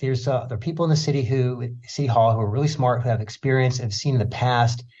 Unfortunately, there are people in the city City Hall who are really smart, who have experience, have seen in the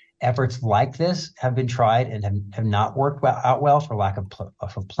past, efforts like this have been tried and have not worked out well for lack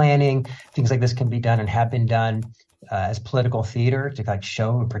of planning. Things like this can be done and have been done as political theater to like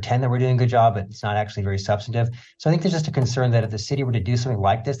show and pretend that we're doing a good job, but it's not actually very substantive. So I think there's just a concern that if the city were to do something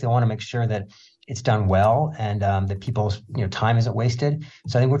like this, they want to make sure that it's done well and that people's time isn't wasted.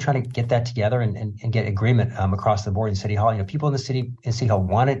 So I think we're trying to get that together and get agreement across the board in City Hall. City in City Hall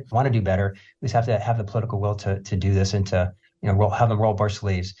want to do better. We just have to have the political will to do this and to have them roll up our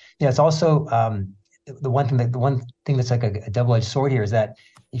sleeves. It's also the one thing that's like a double-edged sword here is that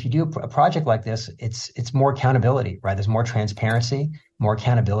if you do a project like this, it's more accountability, right? There's more transparency, more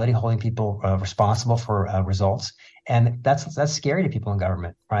accountability, holding people responsible for results. And that's scary to people in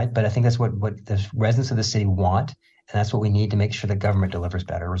government, right? But I think that's what the residents of the city want. And that's what we need to make sure the government delivers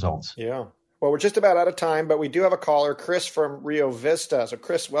better results. Yeah. Well, we're just about out of time, but we do have a caller, Chris from Rio Vista. So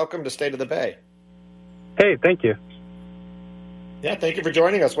Chris, welcome to State of the Bay. Hey, thank you. Yeah, thank you for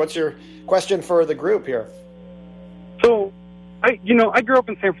joining us. What's your question for the group here? So, I grew up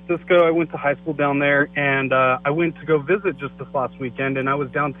in San Francisco. I went to high school down there, and I went to go visit just this last weekend, and I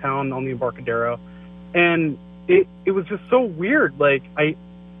was downtown on the Embarcadero, and it was just so weird. Like,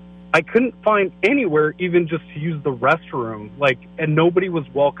 I couldn't find anywhere even just to use the restroom, and nobody was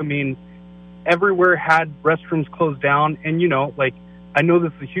welcoming. Everywhere had restrooms closed down, and, I know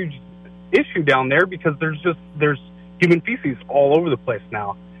this is a huge issue down there because there's human feces all over the place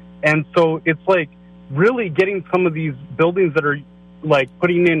now. And so it's really getting some of these buildings that are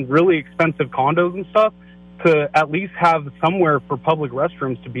putting in really expensive condos and stuff to at least have somewhere for public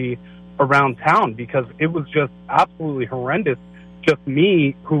restrooms to be around town, because it was just absolutely horrendous. Just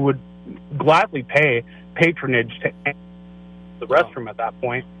me, who would gladly pay patronage to the restroom at that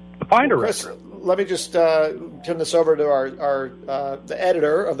point, to find a restroom. Let me just turn this over to our the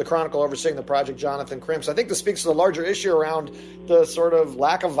editor of the Chronicle overseeing the project, Jonathan Krimps. I think this speaks to the larger issue around the sort of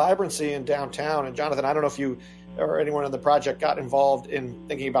lack of vibrancy in downtown. And Jonathan, I don't know if you or anyone in the project got involved in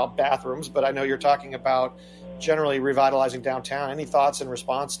thinking about bathrooms, but I know you're talking about generally revitalizing downtown. Any thoughts in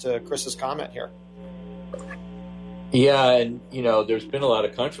response to Chris's comment here? Yeah, and there's been a lot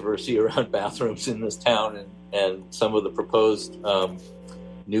of controversy around bathrooms in this town, and some of the proposed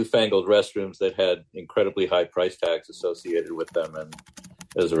newfangled restrooms that had incredibly high price tags associated with them, and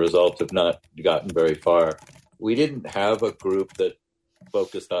as a result have not gotten very far. We didn't have a group that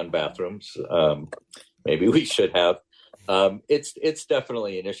focused on bathrooms. Maybe we should have. It's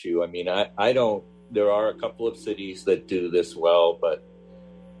definitely an issue. I mean, I don't. There are a couple of cities that do this well, but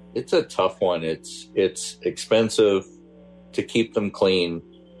it's a tough one. It's expensive to keep them clean,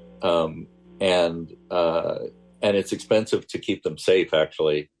 and it's expensive to keep them safe,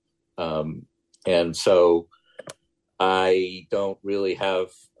 actually. And so I don't really have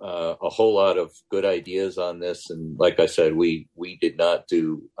a whole lot of good ideas on this. And like I said, we did not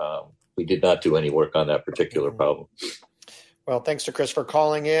do any work on that particular problem. Well, thanks to Chris for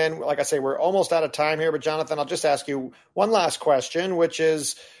calling in. Like I say, we're almost out of time here, but Jonathan, I'll just ask you one last question, which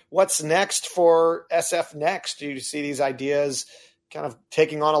is what's next for SF Next? Do you see these ideas kind of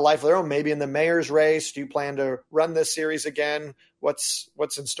taking on a life of their own, maybe in the mayor's race? Do you plan to run this series again? What's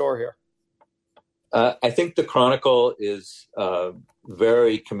in store here? I think the Chronicle is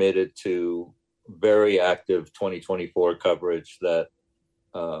very committed to very active 2024 coverage that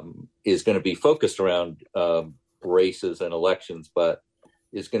is going to be focused around races and elections, but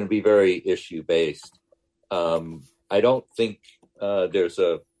is going to be very issue-based. I don't think there's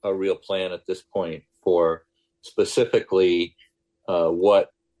a real plan at this point for specifically what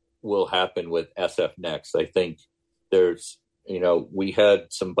will happen with SF Next. I think there's, we had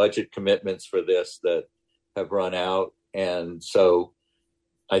some budget commitments for this that have run out. And so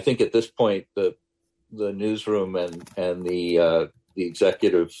I think at this point, the newsroom and the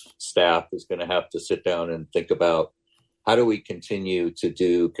executive staff is going to have to sit down and think about how do we continue to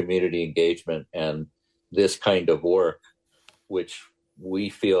do community engagement and this kind of work, which we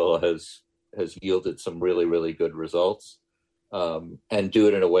feel has yielded some really, really good results, and do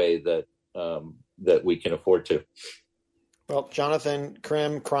it in a way that we can afford to. Well, Jonathan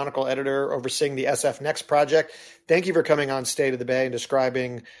Krim, Chronicle editor overseeing the SF Next project, thank you for coming on State of the Bay and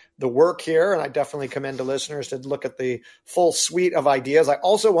describing the work here. And I definitely commend to listeners to look at the full suite of ideas. I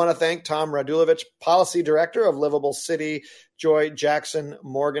also want to thank Tom Radulovich, Policy Director of Livable City, Joy Jackson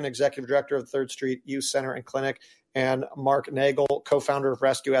Morgan, Executive Director of the 3rd Street Youth Center and Clinic, and Mark Nagel, co-founder of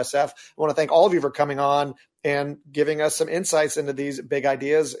Rescue SF. I want to thank all of you for coming on and giving us some insights into these big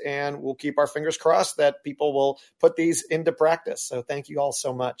ideas, and we'll keep our fingers crossed that people will put these into practice. So thank you all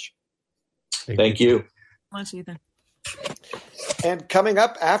so much. Thank you. Much, Ethan. And coming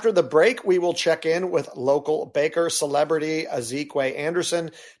up after the break, we will check in with local baker celebrity Azikiwee Anderson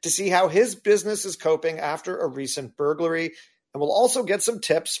to see how his business is coping after a recent burglary. And we'll also get some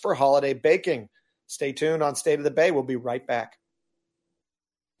tips for holiday baking. Stay tuned on State of the Bay. We'll be right back.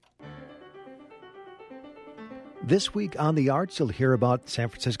 This week on The Arts, you'll hear about San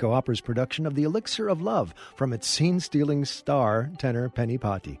Francisco Opera's production of The Elixir of Love from its scene-stealing star, tenor Penny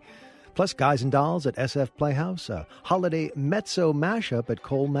Patti. Plus Guys and Dolls at SF Playhouse, a holiday mezzo mashup at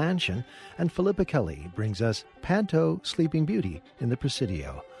Cole Mansion, and Philippa Kelly brings us Panto Sleeping Beauty in the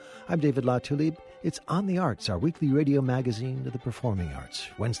Presidio. I'm David LaTulippe. It's On the Arts, our weekly radio magazine to the performing arts,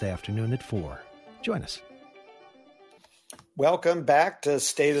 Wednesday afternoon at 4. Join us. Welcome back to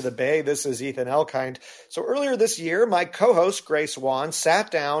State of the Bay. This is Ethan Elkind. So earlier this year, my co-host Grace Wan sat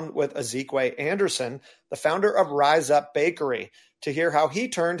down with Azikiwee Anderson, the founder of Rise Up Bakery, to hear how he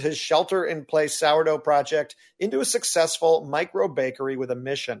turned his shelter-in-place sourdough project into a successful micro bakery with a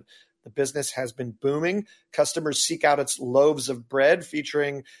mission. The business has been booming. Customers seek out its loaves of bread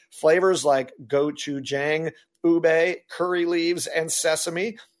featuring flavors like gochujang, ube, curry leaves, and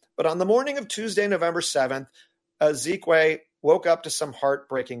sesame. But on the morning of Tuesday, November 7th, Azikiwee woke up to some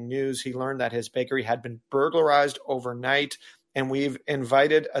heartbreaking news. He learned that his bakery had been burglarized overnight. And we've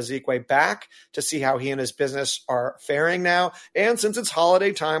invited Azikiwee back to see how he and his business are faring now. And since it's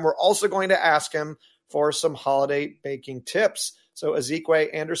holiday time, we're also going to ask him for some holiday baking tips. So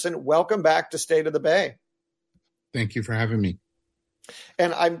Azikiwee Anderson, welcome back to State of the Bay. Thank you for having me.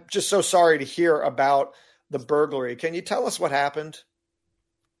 And I'm just so sorry to hear about the burglary. Can you tell us what happened?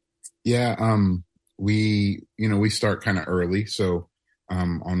 Yeah, we start kind of early. So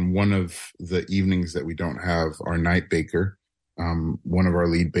on one of the evenings that we don't have our night baker, one of our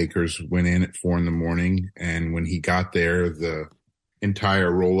lead bakers went in at 4 a.m. And when he got there, the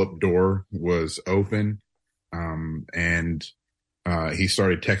entire roll-up door was open. And he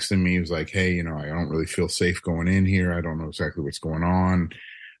started texting me. He was like, hey, I don't really feel safe going in here. I don't know exactly what's going on.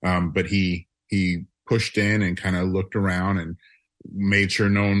 But he pushed in and kind of looked around and made sure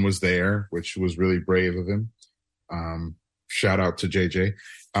no one was there, which was really brave of him. Shout out to JJ.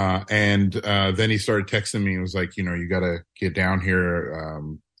 And then he started texting me and was like, you got to get down here.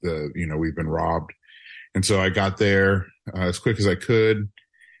 We've been robbed. And so I got there as quick as I could.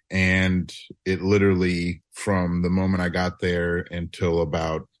 And it literally, from the moment I got there until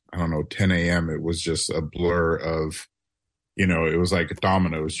about, 10 a.m., it was just a blur of, it was like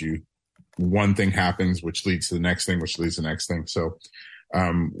dominoes. One thing happens, which leads to the next thing, which leads to the next thing. So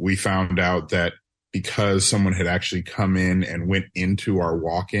we found out that because someone had actually come in and went into our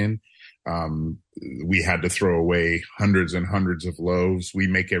walk-in, we had to throw away hundreds and hundreds of loaves. We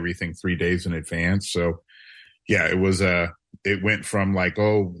make everything 3 days in advance. So yeah, it went from like,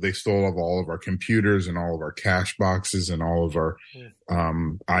 oh, they stole all of our computers and all of our cash boxes and all of our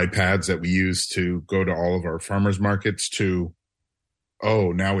iPads that we use to go to all of our farmers markets to,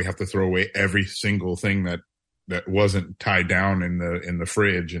 oh, now we have to throw away every single thing that wasn't tied down in the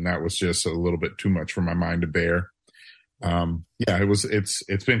fridge. And that was just a little bit too much for my mind to bear.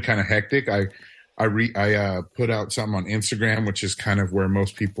 It's been kind of hectic. I put out something on Instagram, which is kind of where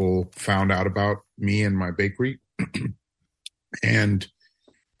most people found out about me and my bakery. And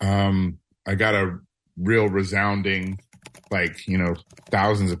I got a real resounding,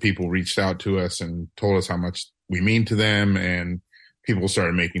 thousands of people reached out to us and told us how much we mean to them, and people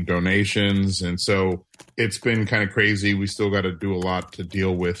started making donations. And so it's been kind of crazy. We still got to do a lot to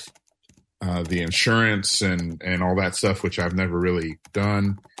deal with the insurance and all that stuff, which I've never really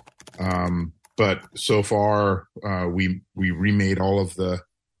done. But so far, we remade all of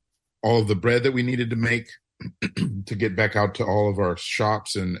the bread that we needed to make to get back out to all of our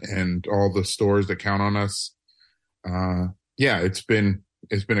shops and all the stores that count on us. It's been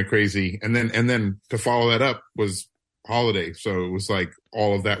a crazy, and then to follow that up was holiday. So it was like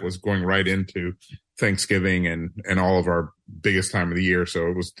all of that was going right into Thanksgiving and all of our biggest time of the year. So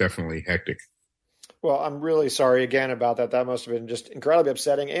it was definitely hectic. Well, I'm really sorry again about that. That must have been just incredibly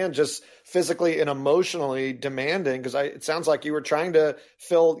upsetting and just physically and emotionally demanding, because it sounds like you were trying to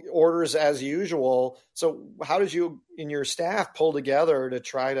fill orders as usual. So how did you and your staff pull together to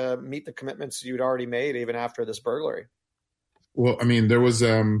try to meet the commitments you'd already made even after this burglary? Well, I mean, there was,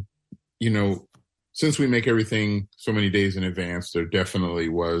 since we make everything so many days in advance, there definitely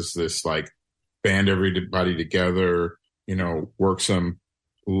was this band everybody together, work some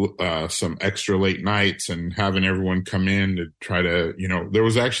extra late nights and having everyone come in to try to, there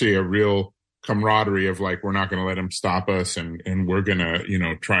was actually a real camaraderie of we're not going to let them stop us and we're going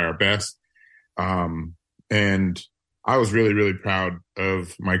to, try our best. And I was really, really proud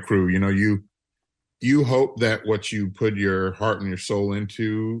of my crew. you hope that what you put your heart and your soul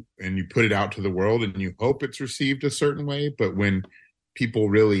into and you put it out to the world and you hope it's received a certain way. But when people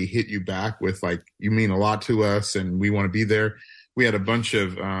really hit you back with like, you mean a lot to us and we want to be there. We had a bunch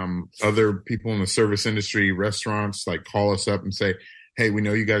of other people in the service industry, restaurants, like call us up and say, hey, we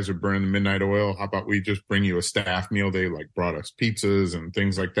know you guys are burning the midnight oil. How about we just bring you a staff meal? They like brought us pizzas and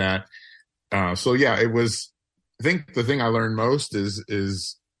things like that. So yeah, it was, I think the thing I learned most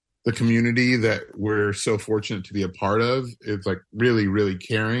is the community that we're so fortunate to be a part of. It's like really, really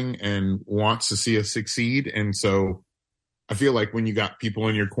caring and wants to see us succeed. And so I feel like when you got people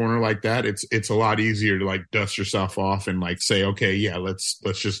in your corner like that, it's a lot easier to like dust yourself off and like say, okay, yeah, let's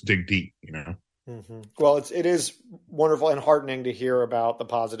just dig deep, you know? Mm-hmm. Well, it is wonderful and heartening to hear about the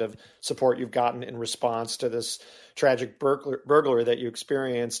positive support you've gotten in response to this tragic burglary that you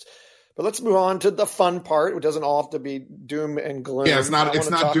experienced. But let's move on to the fun part. It doesn't all have to be doom and gloom. Yeah, it's not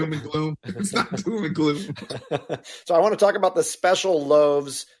doom and gloom. It's not doom and gloom. So I want to talk about the special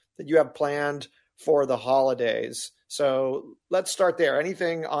loaves that you have planned for the holidays. So let's start there.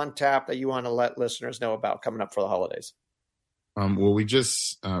 Anything on tap that you want to let listeners know about coming up for the holidays? Well, we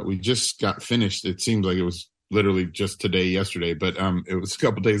just got finished. It seems like it was literally just yesterday, but it was a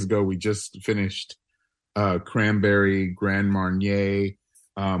couple days ago. We just finished cranberry, Grand Marnier,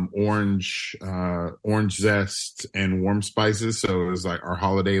 orange zest, and warm spices. So it was like our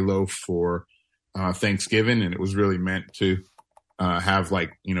holiday loaf for Thanksgiving, and it was really meant to have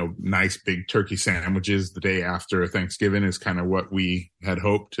like, you know, nice big turkey sandwiches the day after Thanksgiving is kind of what we had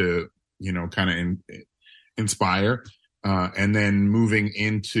hoped to, you know, kind of inspire. And then moving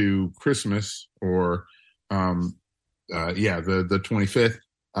into Christmas or the 25th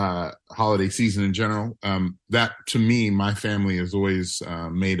holiday season in general, that to me, my family has always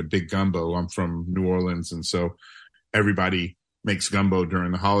made a big gumbo. I'm from New Orleans, and so everybody makes gumbo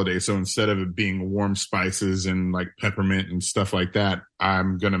during the holidays. So instead of it being warm spices and like peppermint and stuff like that,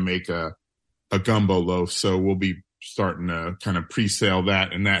 I'm gonna make a gumbo loaf. So we'll be starting to kind of pre-sale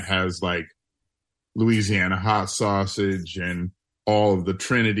that, and that has like Louisiana hot sausage and all of the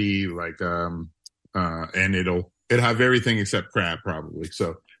Trinity, like and it'll have everything except crab probably.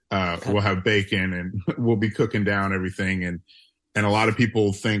 So we'll have bacon, and we'll be cooking down everything. And a lot of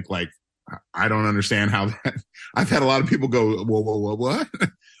people think like, I don't understand how that. I've had a lot of people go, whoa, what?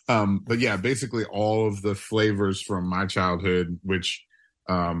 But yeah, basically all of the flavors from my childhood, which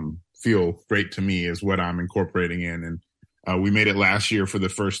feel great to me, is what I'm incorporating in. And we made it last year for the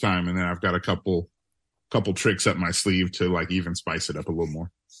first time, and then I've got a couple tricks up my sleeve to like even spice it up a little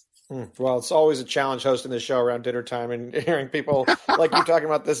more. Well, it's always a challenge hosting this show around dinner time and hearing people like you talking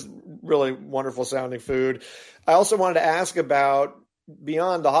about this really wonderful sounding food. I also wanted to ask about,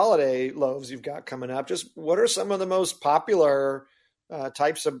 beyond the holiday loaves you've got coming up, just what are some of the most popular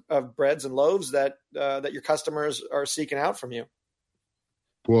types of breads and loaves that your customers are seeking out from you?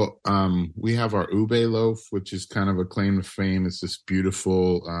 Well, we have our ube loaf, which is kind of a claim to fame. It's this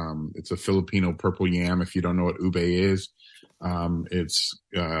beautiful, it's a Filipino purple yam. If you don't know what ube is,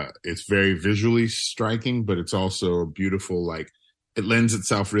 it's very visually striking, but it's also beautiful. Like, it lends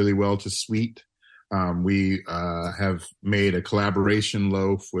itself really well to sweet. We have made a collaboration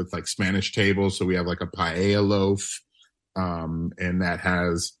loaf with like Spanish tables. So we have like a paella loaf, and that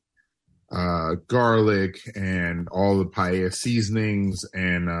has garlic and all the paella seasonings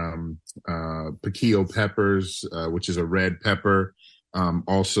and piquillo peppers, which is a red pepper,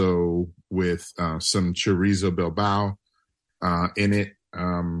 also with some chorizo bilbao in it.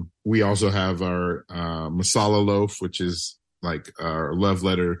 We also have our masala loaf, which is like our love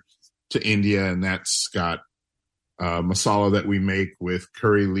letter to India, and that's got masala that we make with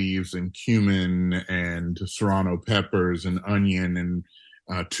curry leaves and cumin and serrano peppers and onion and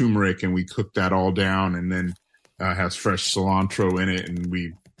turmeric, and we cook that all down, and then has fresh cilantro in it, and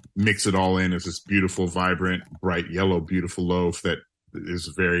we mix it all in as this beautiful, vibrant, bright yellow, beautiful loaf that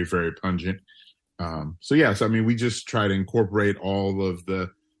is very, very pungent. So yes, I mean, we just try to incorporate all of the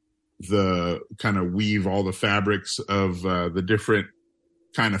kind of weave all the fabrics of the different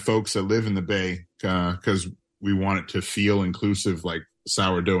kind of folks that live in the Bay, because we want it to feel inclusive. Like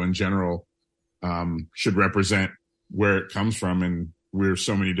sourdough in general should represent where it comes from, and we're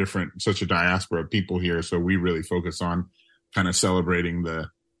such a diaspora of people here, so we really focus on kind of celebrating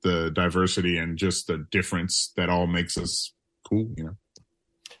the diversity and just the difference that all makes us cool, you know.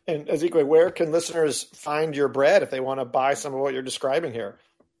 And Azikiwee, where can listeners find your bread if they want to buy some of what you're describing here?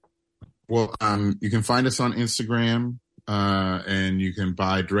 Well, you can find us on Instagram, and you can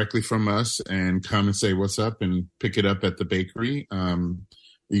buy directly from us and come and say what's up and pick it up at the bakery.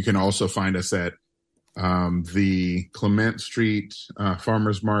 You can also find us at the Clement Street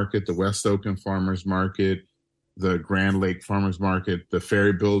Farmers Market, the West Oakland Farmers Market, the Grand Lake Farmers Market, the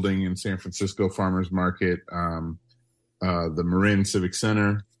Ferry Building in San Francisco Farmers Market, the Marin Civic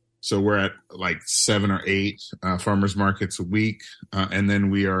Center. So we're at like 7 or 8 farmers markets a week. And then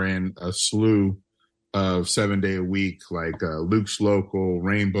we are in a slew of 7-day a week, like Luke's Local,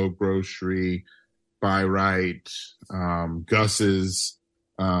 Rainbow Grocery, Buy Right, Gus's,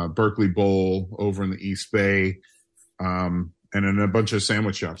 Berkeley Bowl over in the East Bay, and then a bunch of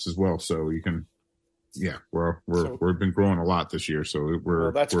sandwich shops as well. So you can, we've been growing a lot this year. So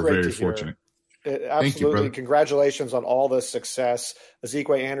we're very fortunate. Absolutely. Congratulations on all the success.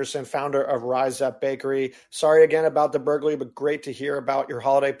 Azikiwee Anderson, founder of Rize Bakery. Sorry again about the burglary, but great to hear about your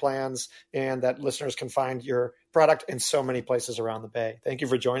holiday plans and that listeners can find your product in so many places around the Bay. Thank you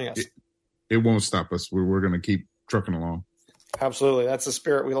for joining us. It won't stop us. We're going to keep trucking along. Absolutely. That's the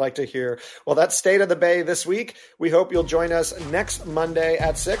spirit we like to hear. Well, that's State of the Bay this week. We hope you'll join us next Monday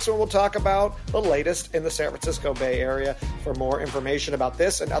at 6 when we'll talk about the latest in the San Francisco Bay Area. For more information about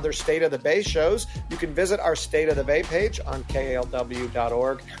this and other State of the Bay shows, you can visit our State of the Bay page on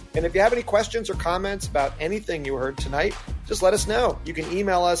KALW.org. And if you have any questions or comments about anything you heard tonight, just let us know. You can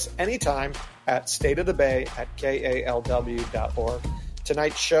email us anytime at stateofthebay@KALW.org.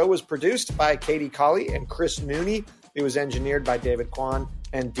 Tonight's show was produced by Katie Colley and Chris Nooney. It was engineered by David Kwan,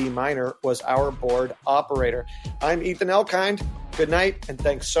 and D. Minor was our board operator. I'm Ethan Elkind. Good night, and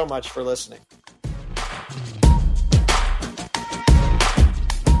thanks so much for listening.